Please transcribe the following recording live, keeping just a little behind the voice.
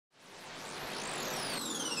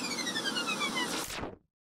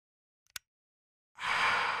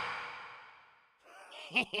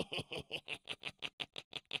Hey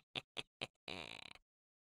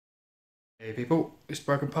people, it's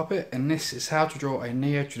Broken Puppet, and this is how to draw a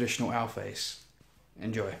neo-traditional owl face.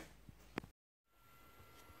 Enjoy.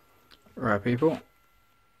 Right people,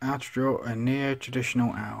 how to draw a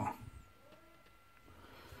neo-traditional owl.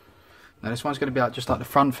 Now this one's going to be just like the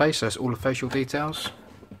front face, so it's all the facial details.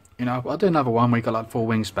 You know, I'll do another one where you got like full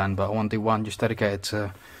wingspan, but I want to do one just dedicated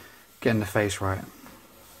to getting the face right.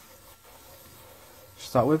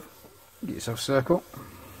 Start with, get yourself a circle.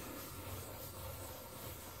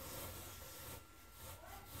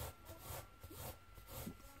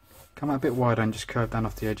 Come out a bit wider and just curve down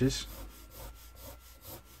off the edges.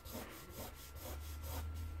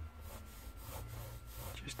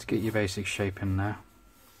 Just to get your basic shape in there.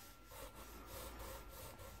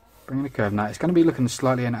 Bring the curve now. It's going to be looking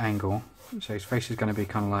slightly at an angle, so his face is going to be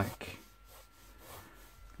kind of like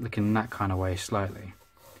looking that kind of way slightly.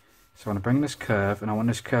 So I want to bring this curve, and I want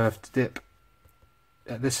this curve to dip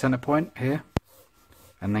at this center point here,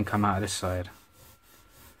 and then come out of this side.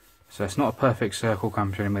 So it's not a perfect circle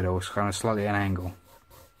coming through the middle, it's kind of slightly at an angle.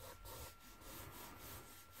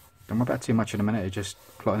 Don't worry about too much in a minute, it's just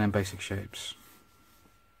plotting in basic shapes.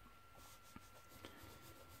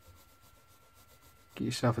 Get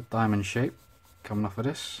yourself a diamond shape coming off of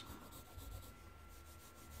this.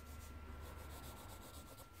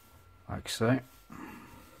 Like so.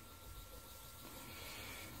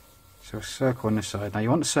 So a circle on this side. Now you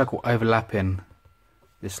want the circle overlapping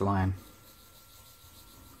this line.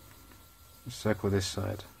 Circle this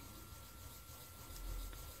side.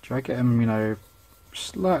 Try to get them, you know,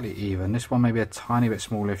 slightly even. This one may be a tiny bit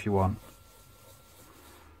smaller if you want,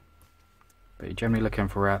 but you're generally looking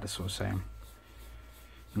for out this sort of same.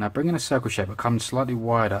 Now bring in a circle shape, but comes slightly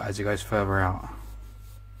wider as it goes further out.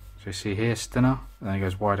 So you see here, it's thinner, and then it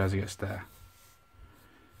goes wider as it gets there.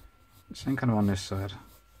 Same kind of on this side,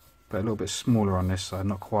 but a little bit smaller on this side,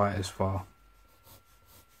 not quite as far.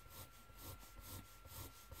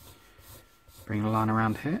 Bring a line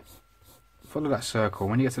around here, follow that circle.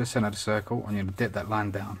 When you get to the centre of the circle, I'm going to dip that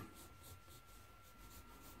line down.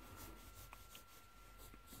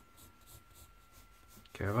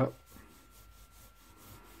 Curve up,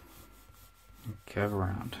 and curve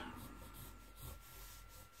around.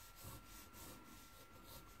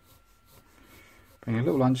 Bring a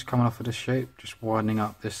little line just coming off of this shape, just widening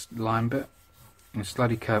up this line bit, and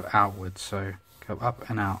slowly curve outwards, so curve up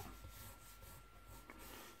and out.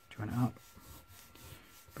 Join it up.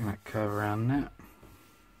 Bring that curve around there.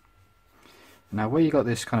 Now where you got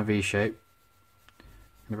this kind of V shape, I'm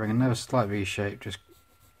going to bring another slight V shape, just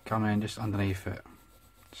come in just underneath it,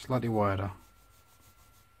 slightly wider,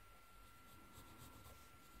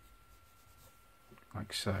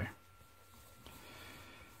 like so.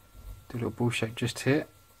 Do a little ball shape just here,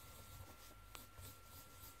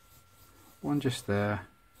 one just there.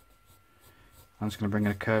 I'm just going to bring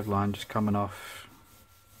in a curved line just coming off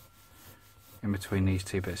in between these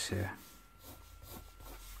two bits here.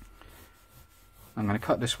 I'm going to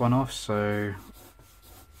cut this one off, so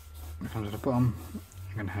when it comes to the bottom,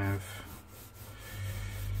 I'm going to have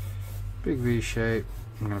big V shape.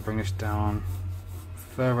 I'm going to bring this down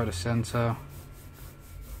further at the centre,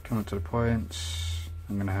 coming to the points.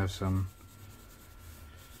 I'm going to have some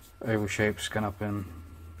oval shapes going up in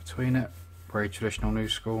between it, very traditional new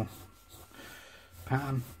school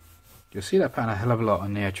pattern. You'll see that pattern a hell of a lot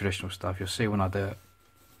on neo-traditional stuff. You'll see when I do it.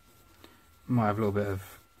 Might have a little bit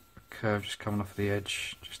of a curve just coming off the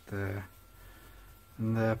edge, just there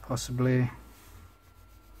and there possibly.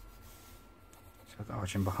 So have the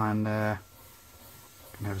arching behind there.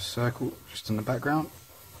 Gonna have a circle just in the background,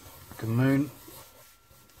 like a moon.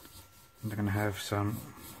 And they're gonna have some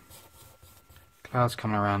clouds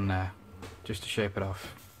coming around there, just to shape it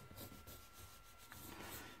off.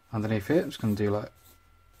 Underneath it, I'm just gonna do like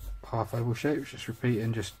half oval shapes, just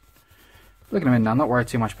repeating, just looking at them in now. I'm not worried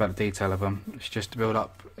too much about the detail of them. It's just to build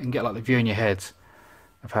up and get like the view in your head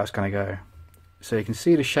of how it's going to go. So you can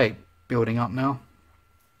see the shape building up now.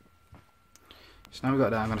 So now we've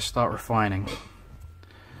got that, I'm going to start refining.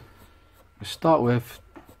 We'll start with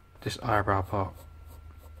this eyebrow part.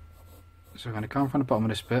 So we're going to come from the bottom of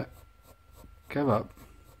this bit, go up,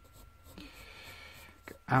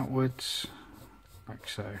 go outwards, like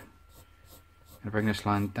so. I'm going to bring this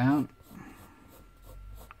line down,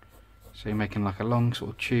 so you're making like a long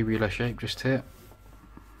sort of tubular shape just here.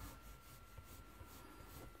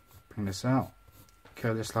 Bring this out,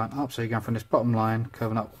 curve this line up, so you're going from this bottom line,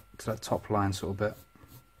 curving up to that top line sort of bit.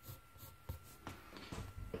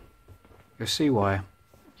 You'll see why,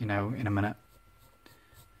 you know, in a minute.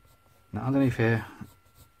 Now underneath here,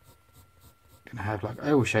 going to have like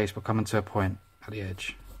oval shapes but coming to a point. at the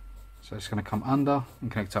edge. So it's going to come under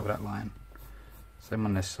and connect up with that line. Same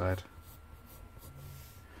on this side.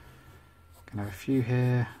 Gonna have a few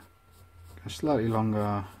here, go slightly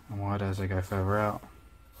longer and wider as they go further out.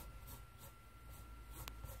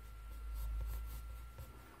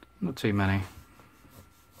 Not too many.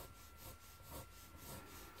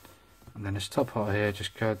 And then this top part here,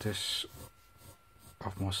 just curve this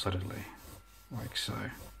off more solidly, like so.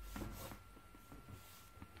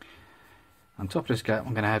 On top of this gap,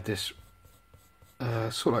 I'm going to have this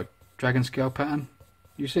sort of like dragon scale pattern.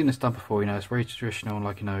 You've seen this done before, you know, it's very traditional,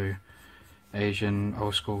 like, you know, Asian,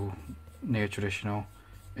 old school, neo-traditional.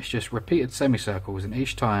 It's just repeated semicircles, and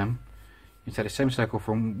each time you take a semicircle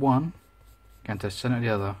from one, go into the center of the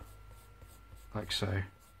other, like so. And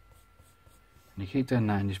you keep doing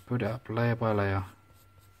that and just put it up layer by layer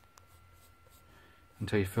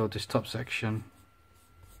until you fill this top section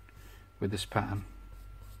with this pattern.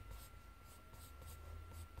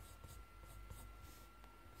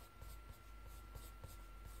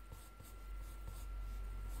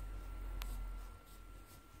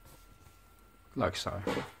 Like so.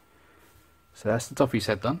 So that's the top of his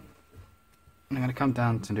head done. And I'm going to come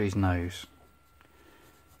down to do his nose.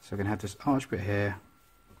 So we're going to have this arch bit here.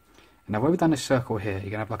 And now where we've done this circle here, you're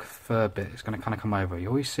going to have like a fur bit. It's going to kind of come over. You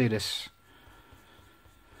always see this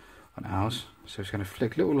on ours. So it's going to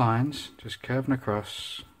flick little lines, just curving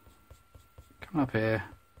across, coming up here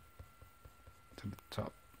to the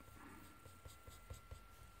top.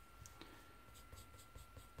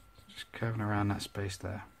 Just curving around that space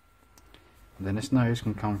there. And then this nose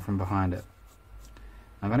can come from behind it.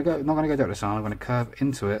 I'm not going to go down this arm, I'm going to curve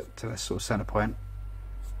into it to that sort of centre point.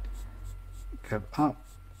 Curve up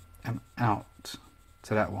and out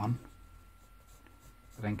to that one.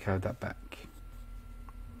 And then curve that back.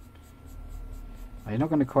 Now you're not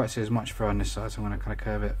going to quite see as much fur on this side, so I'm going to kind of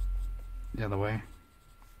curve it the other way.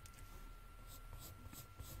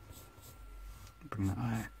 Bring that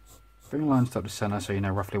eye. Bring the lines up to centre so you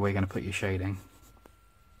know roughly where you're going to put your shading.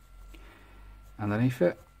 Underneath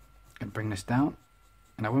it, and bring this down.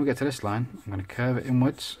 And now when we get to this line, I'm going to curve it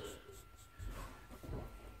inwards.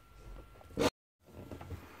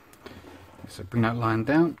 So bring that line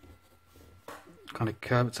down, kind of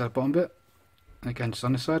curve it to the bottom bit. And again, just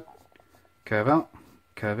on this side, curve out,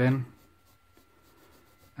 curve in,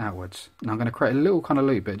 outwards. Now I'm going to create a little kind of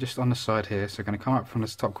loop bit just on the side here. So I'm going to come up from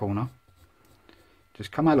this top corner,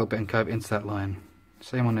 just come out a little bit and curve into that line.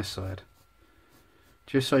 Same on this side.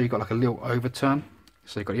 Just so you've got like a little overturn.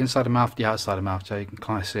 So you've got the inside of the mouth, the outside of the mouth, so you can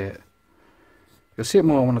kind of see it. You'll see it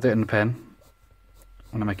more when I do it in the pen.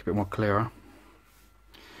 I want to make it a bit more clearer.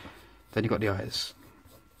 Then you've got the eyes.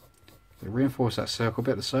 So reinforce that circle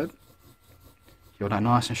bit at the side. You'll know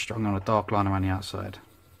nice and strong on a dark line around the outside.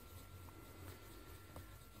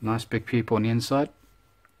 Nice big pupil on the inside.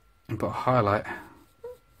 And put a highlight.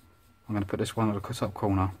 I'm going to put this one at the top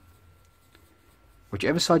corner.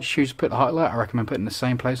 Whichever side you choose to put the highlight, I recommend putting the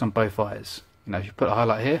same place on both eyes. You know, if you put a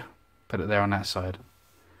highlight here, put it there on that side.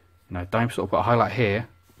 You know, don't sort of put a highlight here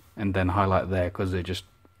and then highlight there, because it just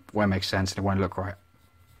won't make sense and it won't look right.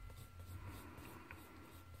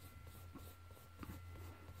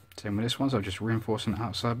 Same with this one, so I'm just reinforcing the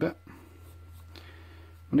outside bit.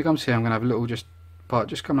 When it comes here, I'm going to have a little part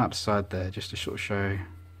just coming out the side there, just to sort of show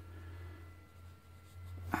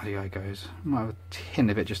how the eye goes. I might have a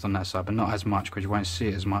hint of it just on that side, but not as much, because you won't see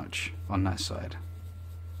it as much on that side.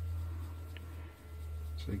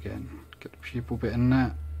 So again, get the pupil bit in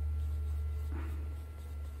there,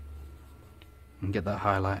 and get that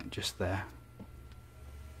highlight just there.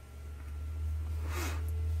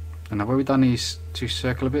 And now where we've done these two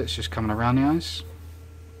circular bits, just coming around the eyes.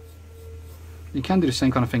 You can do the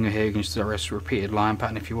same kind of thing here, you can just do a repeated line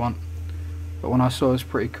pattern if you want. But one I saw was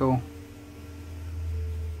pretty cool.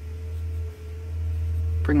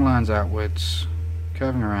 Bring lines outwards,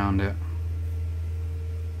 curving around it,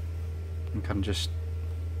 and kind of just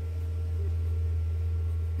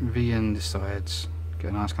V in the sides,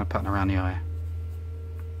 get a nice kind of pattern around the eye.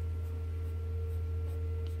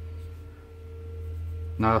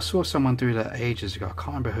 Now I saw someone do that ages ago, I can't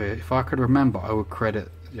remember who. If I could remember, I would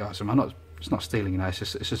credit the artist. It's not stealing, you know, it's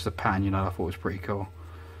just a pattern, you know, I thought it was pretty cool.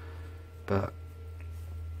 But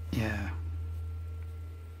yeah.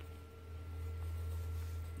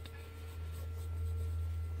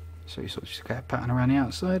 So you sort of just get a pattern around the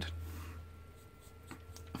outside.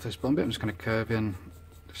 Of this bottom bit, I'm just going to curve in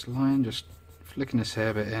this line, just flicking this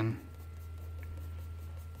hair bit in.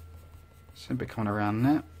 Same bit coming around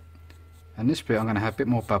there. And this bit I'm going to have a bit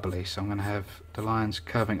more bubbly, so I'm going to have the lines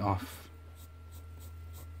curving off.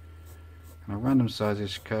 And a random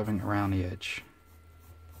sizes curving around the edge.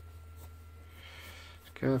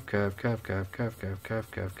 Curve, curve, curve, curve, curve, curve,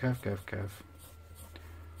 curve, curve, curve, curve, curve.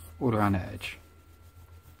 All around the edge.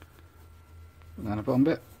 And then the bottom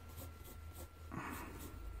bit.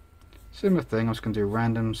 Similar thing, I'm just going to do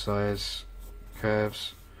random size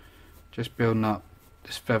curves. Just building up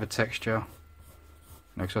this feather texture.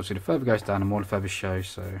 Because obviously the further goes down, the more the feathers show,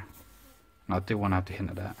 so and I do want to have the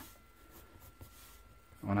hint of that.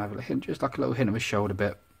 I want to have a hint, just like a little hint of a shoulder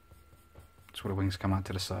bit. That's where the wings come out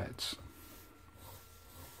to the sides.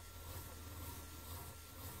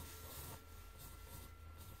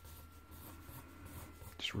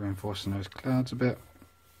 Just reinforcing those clouds a bit.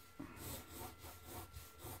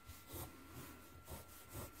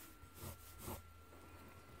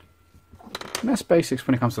 And that's basics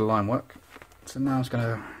when it comes to line work. So now I'm just going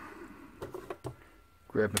to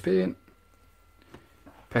grab my pen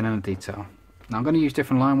and the detail. Now I'm going to use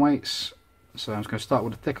different line weights. So I'm just going to start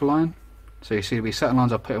with a thicker line. So you see there'll be certain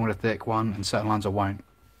lines I'll put in with a thick one and certain lines I won't.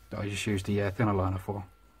 That I just use the thinner liner for.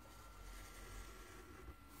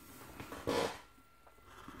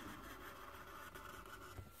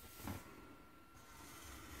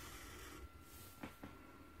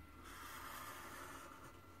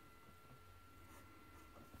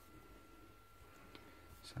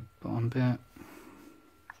 So bottom bit.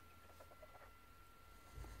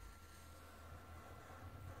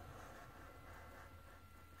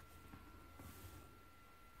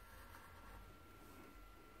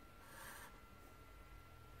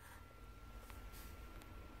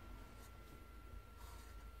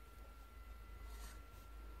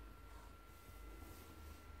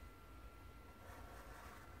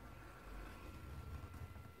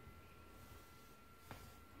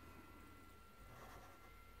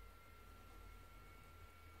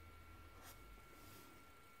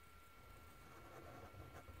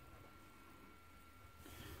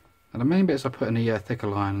 Now the main bits I put in the thicker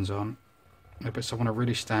lines on, the bits I want to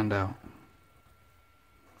really stand out.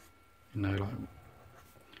 You know, like,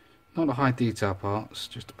 not the high detail parts,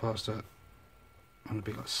 just the parts that want to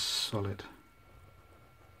be like solid.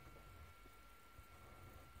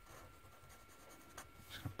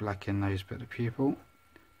 Just going to blacken those bit of the pupil.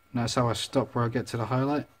 Notice how I stop where I get to the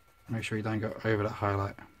highlight. Make sure you don't go over that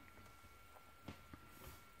highlight.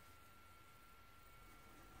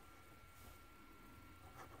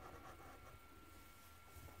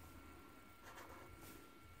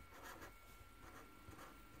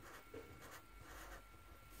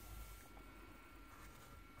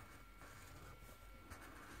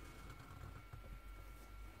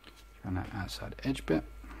 And that outside edge bit.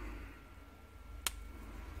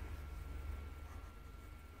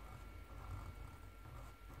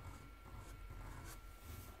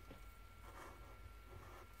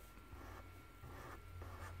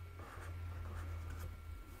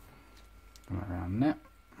 Around that.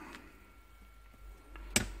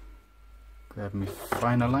 Grab my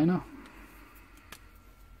finer liner.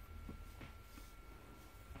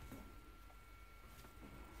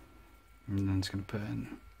 And then it's going to put in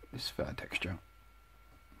this fur texture.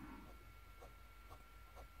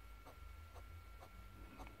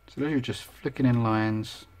 So those are just flicking in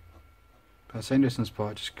lines, by the same distance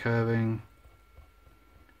apart, just curving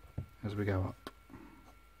as we go up.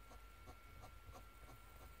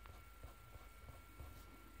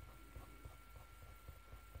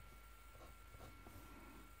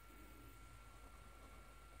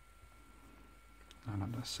 And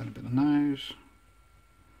I'll just set a bit of nose,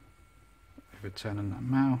 overturning that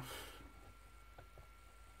mouth.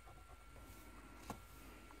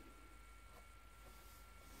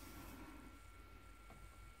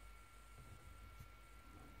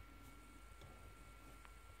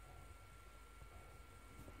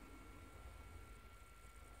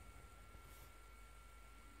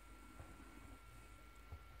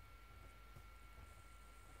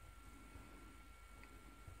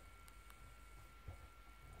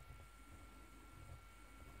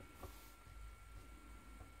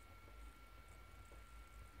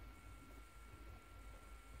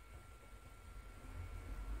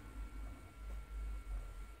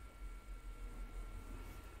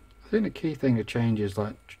 I think the key thing that changes,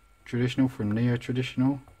 like traditional from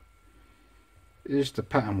neo-traditional, is the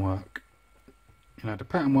pattern work. You know, the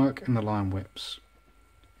pattern work and the line whips.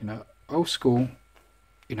 You know, old school,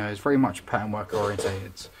 you know, is very much pattern work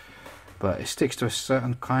orientated, but it sticks to a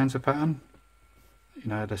certain kinds of pattern. You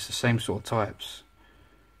know, there's the same sort of types.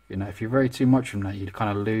 You know, if you vary too much from that, you'd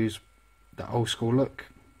kind of lose that old school look.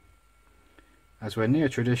 As where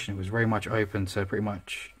neo-traditional was very much open to pretty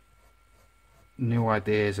much new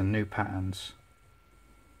ideas and new patterns.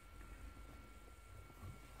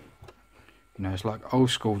 You know, it's like old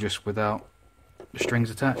school just without the strings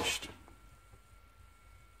attached.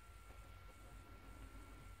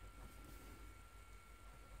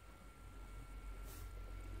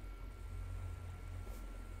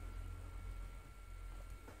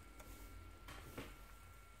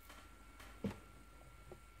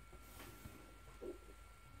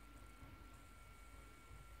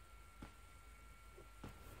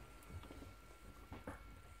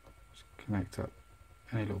 connect up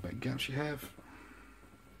any little bit of gaps you have.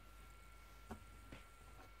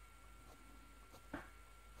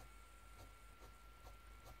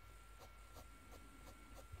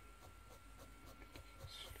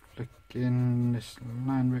 Flick in this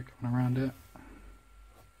line bit coming around it.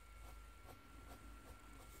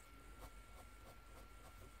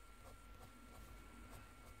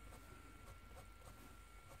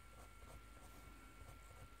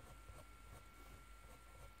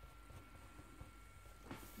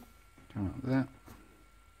 Come up with that.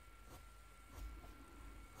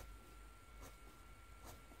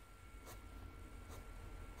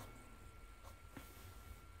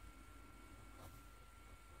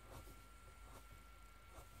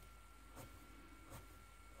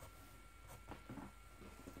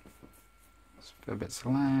 Spare bits of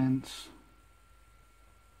lines.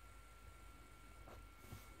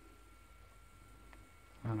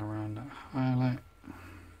 And around that highlight.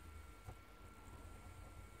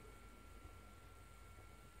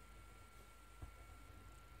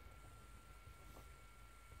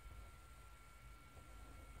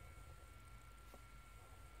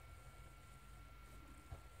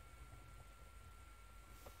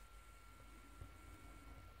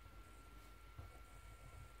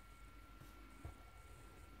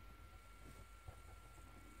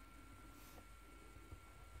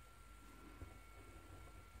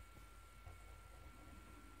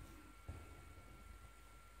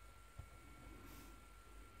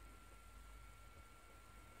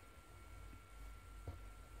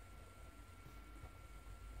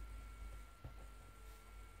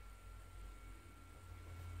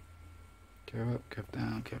 Curve up, curve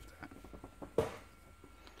down, curve down.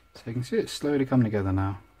 So you can see it slowly coming together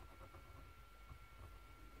now.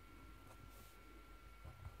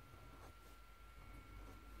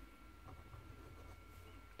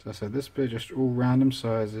 So I said this bit just all random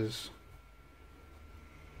sizes,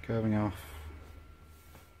 curving off.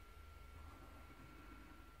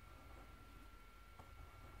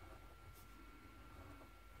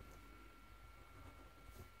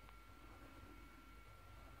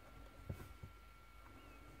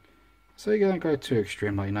 So you don't go too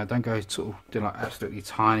extreme, like, you know, don't go sort of do like absolutely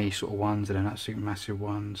tiny sort of ones and then absolutely massive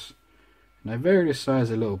ones. You know, vary the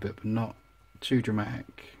size a little bit, but not too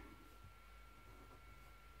dramatic.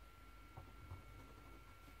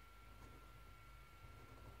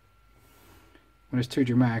 When it's too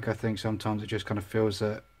dramatic, I think sometimes it just kind of feels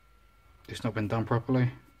that it's not been done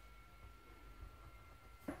properly.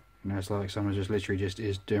 You know, it's like someone just literally just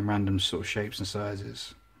is doing random sort of shapes and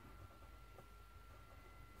sizes.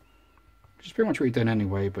 Which is pretty much what you're doing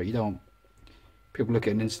anyway, but you don't, people look at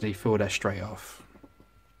it and instantly feel that straight off.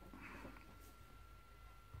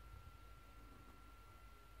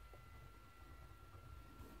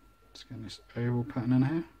 Let's get this oval pattern in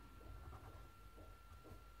here.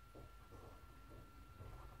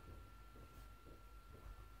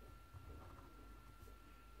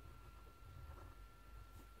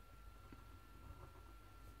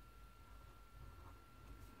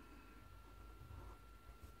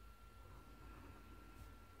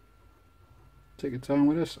 Take your time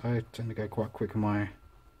with this. I tend to go quite quick in my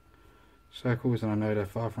circles and I know they're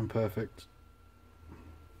far from perfect.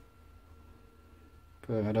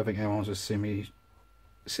 But I don't think anyone wants to see me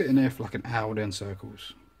sitting there for like an hour doing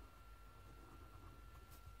circles.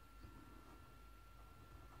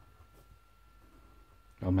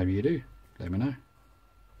 Or maybe you do. Let me know.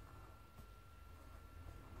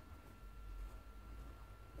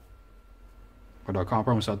 But I can't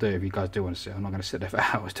promise I'll do it if you guys do want to sit. I'm not going to sit there for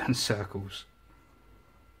hours doing circles.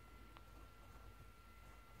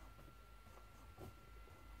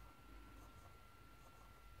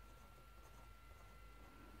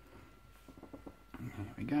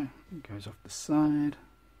 There we go. It goes off the side.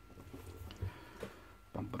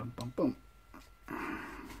 Bum bum bum bum.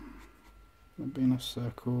 That'd be enough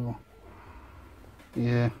circle.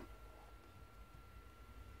 Yeah.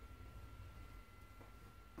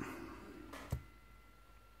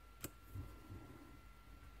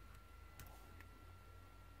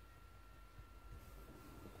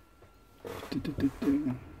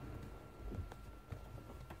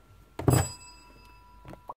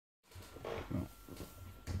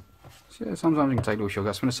 So yeah, sometimes you can take little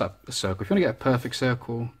shortcuts. When it's up a circle, if you want to get a perfect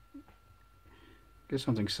circle, get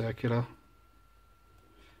something circular.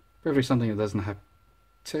 Preferably something that doesn't have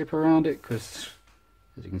tape around it, because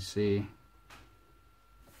as you can see, it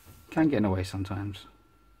can get in the way sometimes.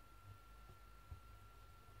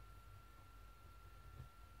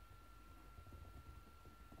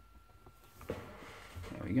 There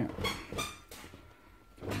we go.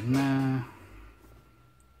 Go in there.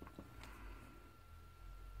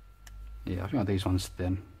 Yeah, I think these ones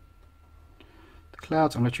thin. The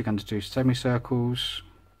clouds, I'm literally going to do semicircles,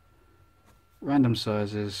 random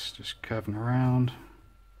sizes, just curving around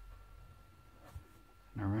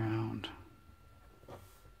and around.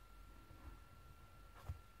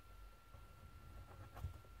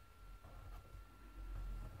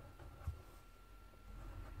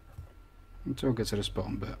 Until it gets to this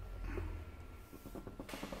bottom bit.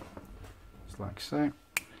 Just like so.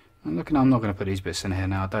 And looking, I'm not going to put these bits in here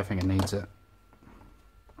now, I don't think it needs it.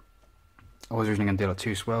 I was originally going to do like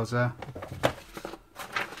 2 swirls there.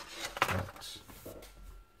 But,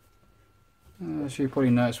 as you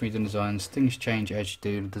probably noticed when you do designs, things change as you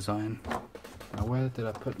do the design. Now where did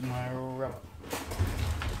I put my rubber?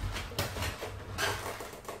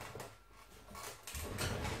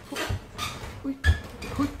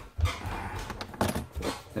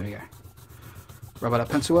 There we go. Rub out that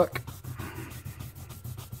pencil work.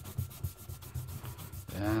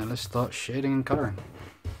 And let's start shading and colouring.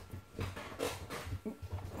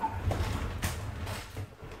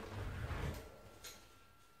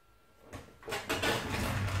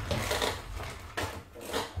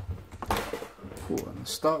 Cool, and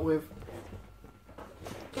to start with,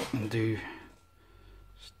 and do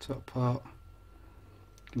this top part.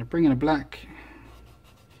 I'm going to bring in a black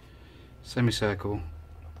semicircle,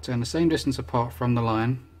 turn the same distance apart from the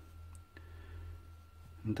line,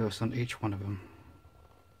 and do this on each one of them.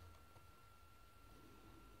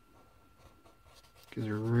 Gives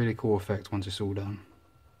a really cool effect once it's all done.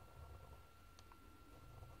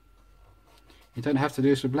 You don't have to do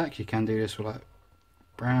this with black, you can do this with like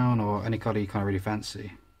brown or any colour you kind of really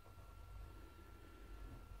fancy.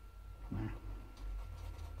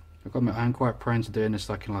 I'm quite prone to doing this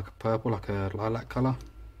like in like a purple, like a lilac colour,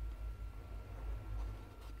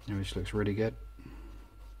 which looks really good.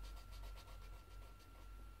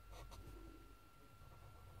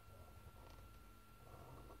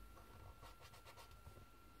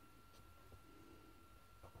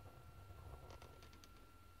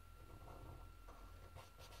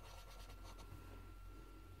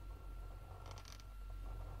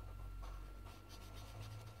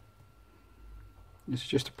 This is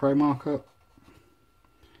just a pro marker,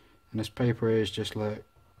 and this paper is just like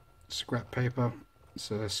scrap paper.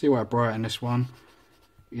 So see what I brought in this one.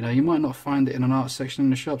 You know, you might not find it in an art section in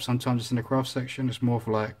the shop. Sometimes it's in the craft section. It's more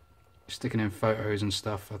for like sticking in photos and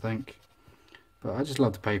stuff, I think. But I just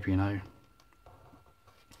love the paper, you know.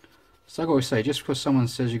 So I always say, just because someone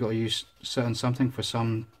says you've got to use certain something for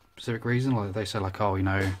some specific reason, like they say like, oh, you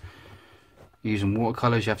know, using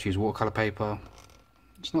watercolours, you have to use watercolour paper.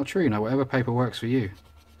 It's not true, you know, whatever paper works for you.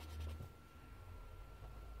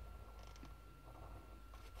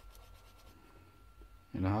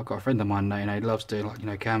 You know, I've got a friend of mine, you know, he loves doing like, you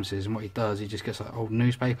know, canvases, and what he does, he just gets like old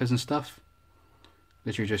newspapers and stuff.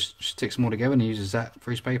 Literally just sticks them all together and he uses that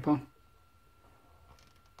for his paper.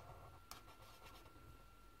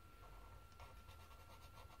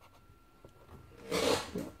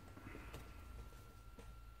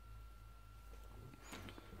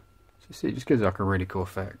 See, it just gives like a really cool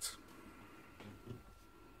effect.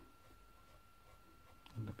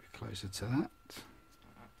 A little bit closer to that.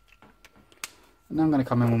 And now I'm going to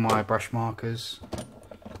come in with my brush markers,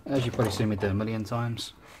 as you've probably seen me do a million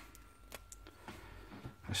times.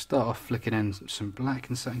 I start off flicking in some black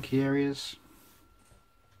in certain key areas.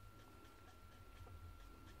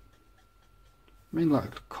 I mean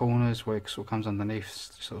like corners where it sort of comes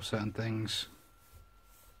underneath sort of certain things.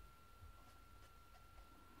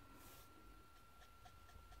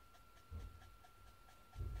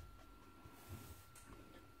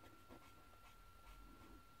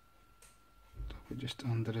 Just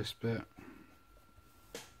under this bit.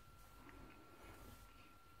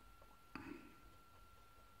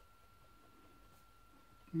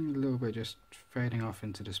 A little bit just fading off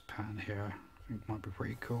into this pattern here. I think might be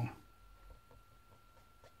pretty cool.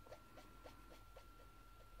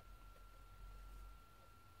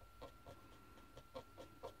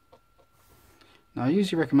 Now I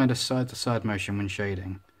usually recommend a side to side motion when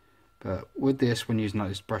shading, but with this, when using like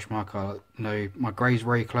this brush marker, you know, my grey is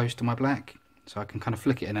very close to my black. So I can kind of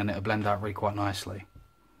flick it in and it'll blend out really quite nicely.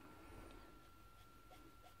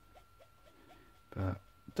 But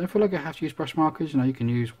don't feel like I have to use brush markers, you know, you can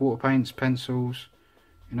use water paints, pencils,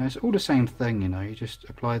 you know, it's all the same thing, you know, you just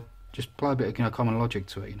apply a bit of, you know, common logic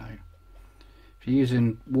to it, you know. If you're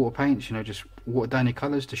using water paints, you know, just water down your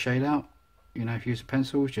colours to shade out. You know, if you're using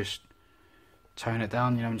pencils, just tone it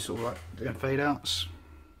down, you know, and sort of like doing fade outs.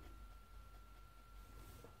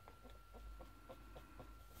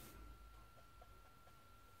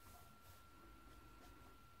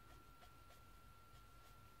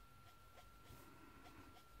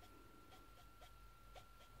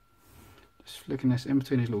 Just flicking this in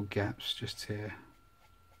between these little gaps just here.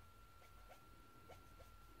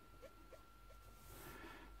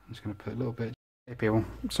 I'm just going to put a little bit. Hey people,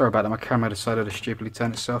 sorry about that, my camera decided to stupidly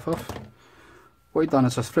turn itself off. What I've done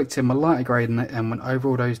is I flicked in my lighter grey and went over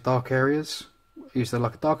all those dark areas. I used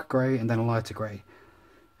like a darker grey and then a lighter grey.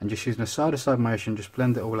 And just using a side to side motion, just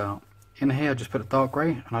blend it all out. In here I just put a dark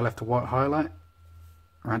grey and I left a white highlight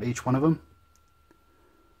around each one of them.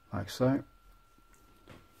 Like so.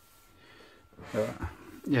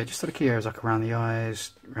 Yeah, just to the key areas like around the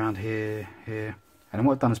eyes, around here, here. And then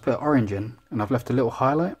what I've done is put orange in and I've left a little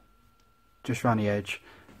highlight just around the edge.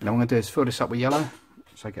 And then what I'm going to do is fill this up with yellow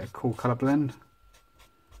so I get a cool colour blend.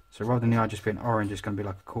 So rather than the eye just being orange, it's going to be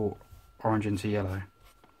like a cool orange into yellow.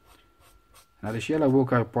 Now this yellow will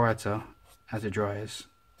go brighter as it dries.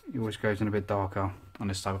 It always goes in a bit darker on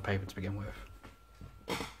this type of paper to begin with.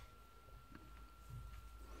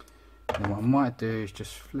 And what I might do is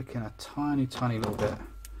just flick in a tiny little bit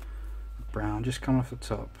of brown, just coming off the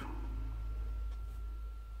top.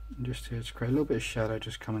 And just here to create a little bit of shadow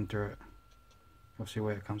just coming through it. Obviously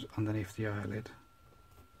where it comes underneath the eyelid.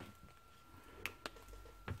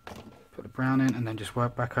 Put the brown in and then just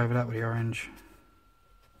work back over that with the orange.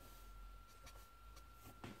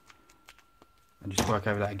 And just work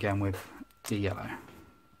over that again with the yellow.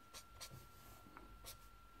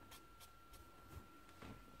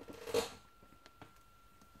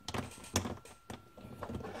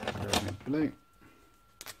 Blue.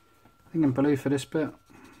 I think in blue for this bit.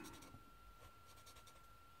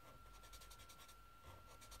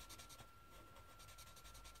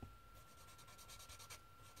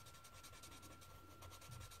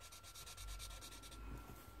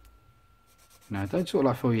 No, don't sort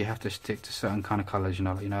of like feel you have to stick to certain kind of colours,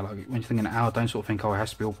 like when you're thinking owl, don't sort of think, oh, it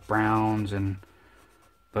has to be all browns and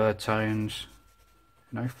bird tones.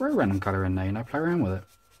 Throw a random colour in there, play around with it.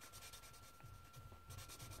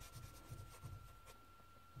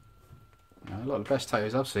 A lot of the best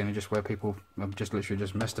tattoos I've seen are just where people have just literally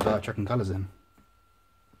just messed about chucking colours in.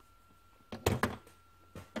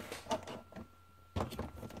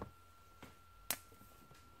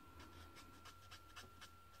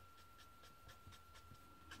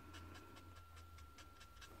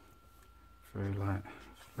 Very light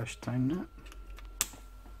flesh tone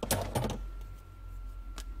that. So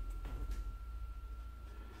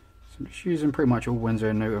I'm just using pretty much all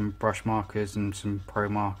Winsor & Newton brush markers and some pro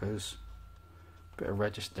markers. Bit of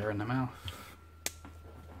red just there in the mouth.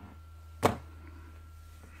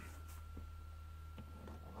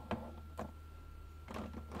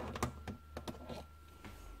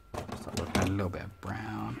 Start looking at a little bit of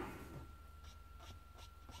brown.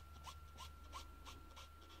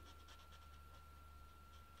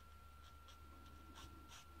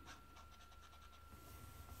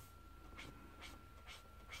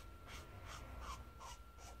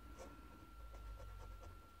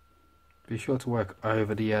 Be sure to work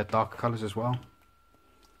over the darker colours as well.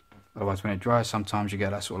 Otherwise when it dries sometimes you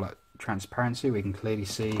get that sort of like transparency where you can clearly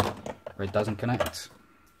see where it doesn't connect.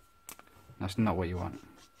 That's not what you want.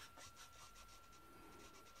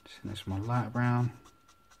 Just this more light brown.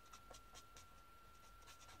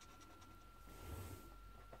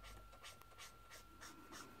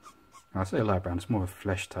 I say light brown, it's more of a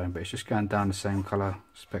flesh tone, but it's just going down the same colour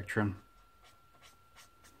spectrum.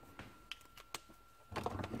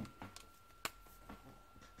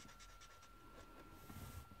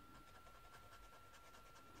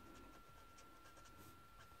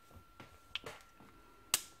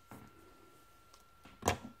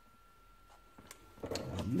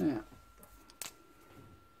 There.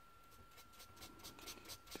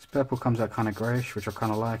 This purple comes out kind of greyish, which I kind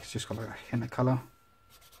of like. It's just got like a hint of colour.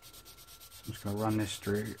 So I'm just going to run this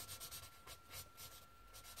through.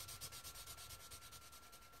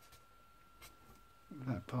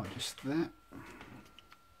 That part just there.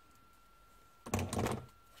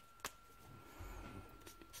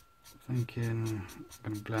 Thinking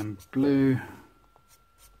I'm going to blend blue.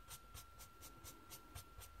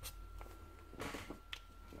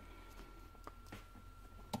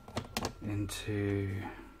 Into,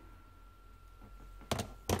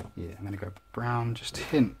 yeah, I'm going to go brown, just a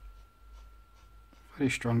hint, very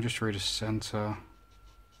strong, just through the centre.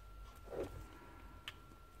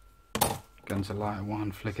 Going to lighter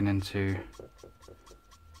one, flicking into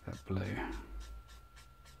that blue.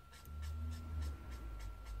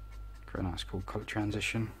 Create a nice cool colour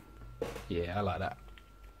transition. Yeah, I like that.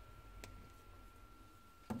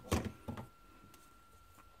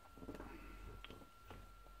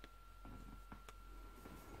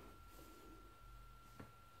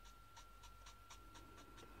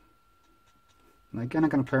 And again, I'm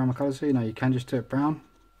going to play around my colours here. You can just do it brown.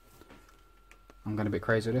 I'm going a bit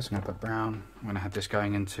crazy with this. I'm going to put brown. I'm going to have this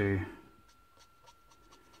going into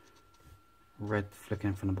red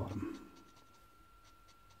flicking from the bottom.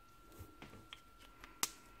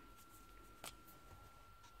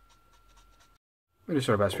 Really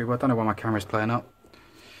sorry about this, people. I don't know why my camera's playing up.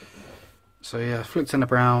 So yeah, I flicked in the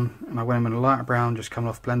brown and I went in with a lighter brown, just coming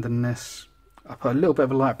off blending this. I put a little bit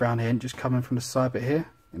of a light brown here, just coming from the side bit here,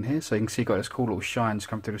 in here, so you can see got this cool little shines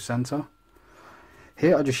come through the centre.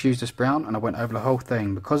 Here I just used this brown and I went over the whole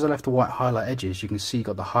thing. Because I left the white highlight edges, you can see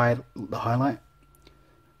got the highlight.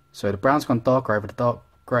 So the brown's gone darker over the dark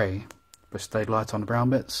grey, but stayed light on the brown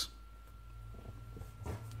bits.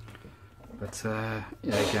 But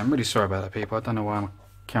yeah, again, I'm really sorry about that, people. I don't know why my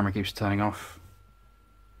camera keeps turning off.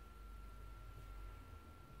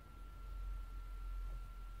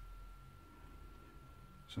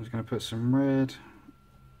 So I'm just going to put some red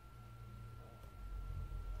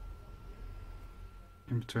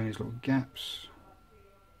in between these little gaps.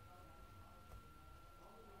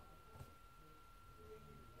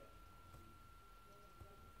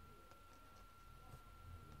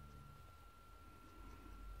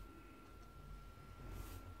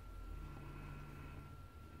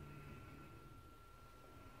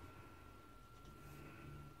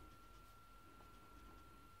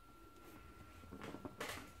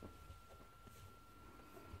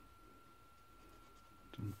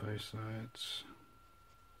 On both sides.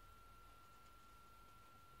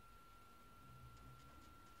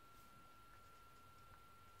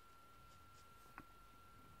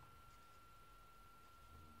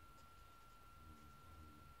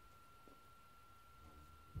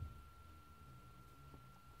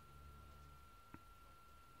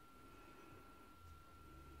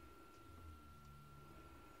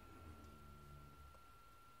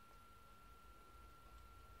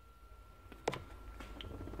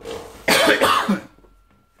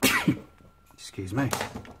 Excuse me.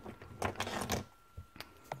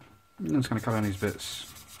 I'm just going to colour in these bits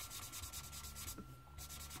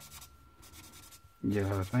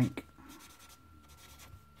yellow, I think.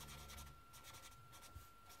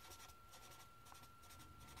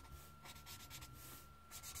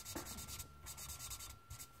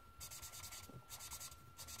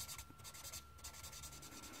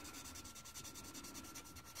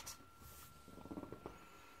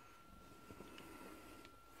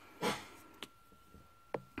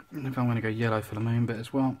 And if I'm going to go yellow for the main bit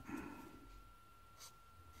as well.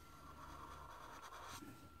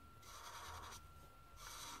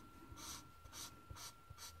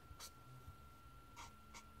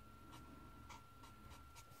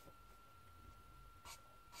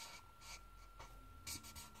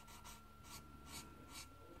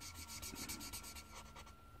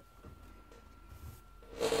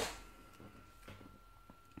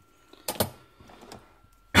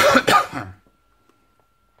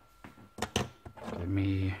 Let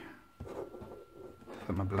me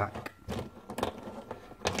put my black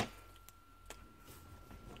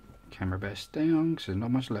camera base down because there's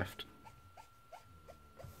not much left.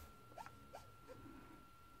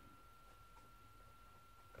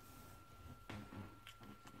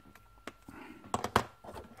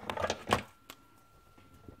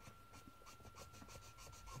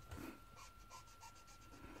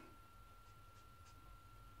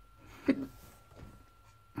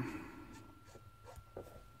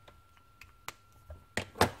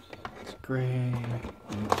 Grey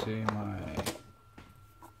into my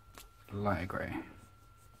lighter grey.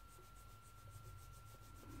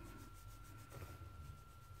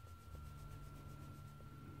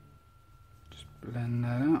 Just blend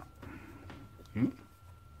that out.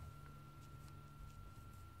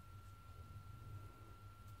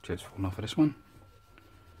 Just falling off of this one.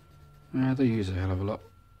 I do use a hell of a lot.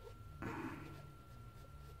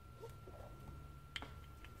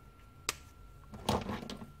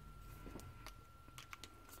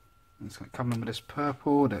 It's going to come in with this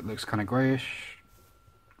purple that looks kind of greyish.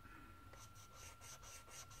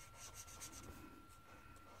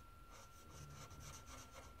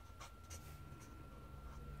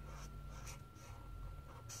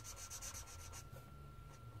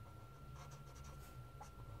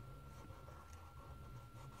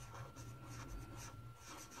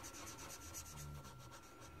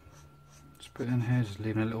 Just put it in here, just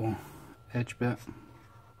leaving a little edge bit.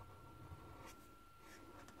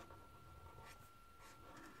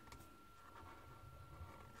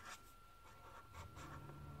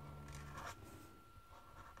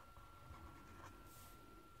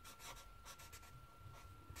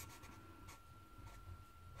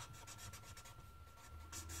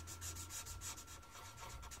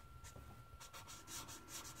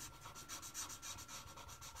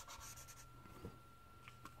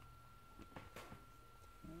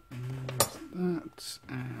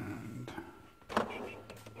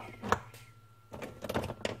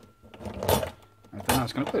 Now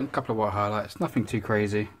it's going to put in a couple of white highlights, nothing too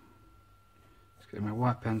crazy. Let's get my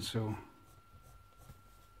white pencil.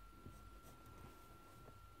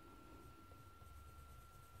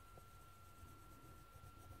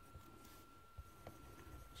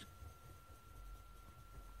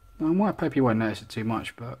 Now on white paper you won't notice it too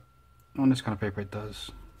much, but on this kind of paper it does.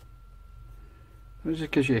 It just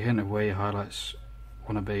gives you a hint of where your highlights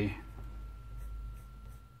want to be.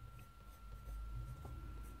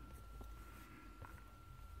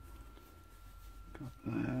 Got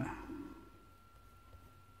there.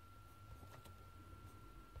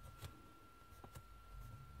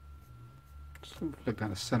 Just look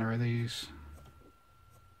down the centre of these.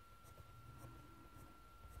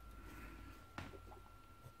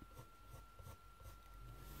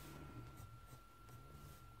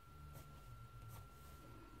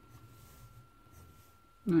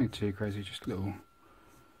 Nothing too crazy, just little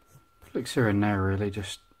flicks here and there really,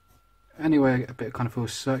 just anywhere a bit kind of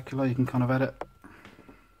feels circular you can kind of add it.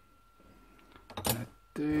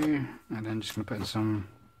 And then just going to put in some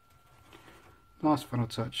last final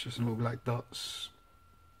touch, just some little black dots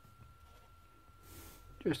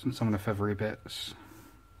just on some of the feathery bits.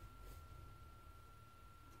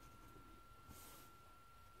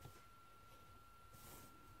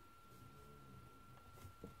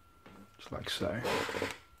 Just like so.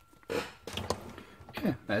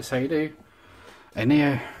 Yeah, that's how you do a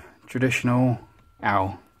neo-traditional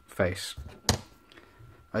owl face.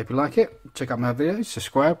 I hope you like it. Check out my videos,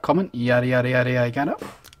 subscribe, comment, yada yada yada yada yada.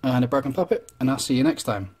 And a broken puppet, and I'll see you next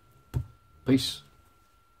time. Peace.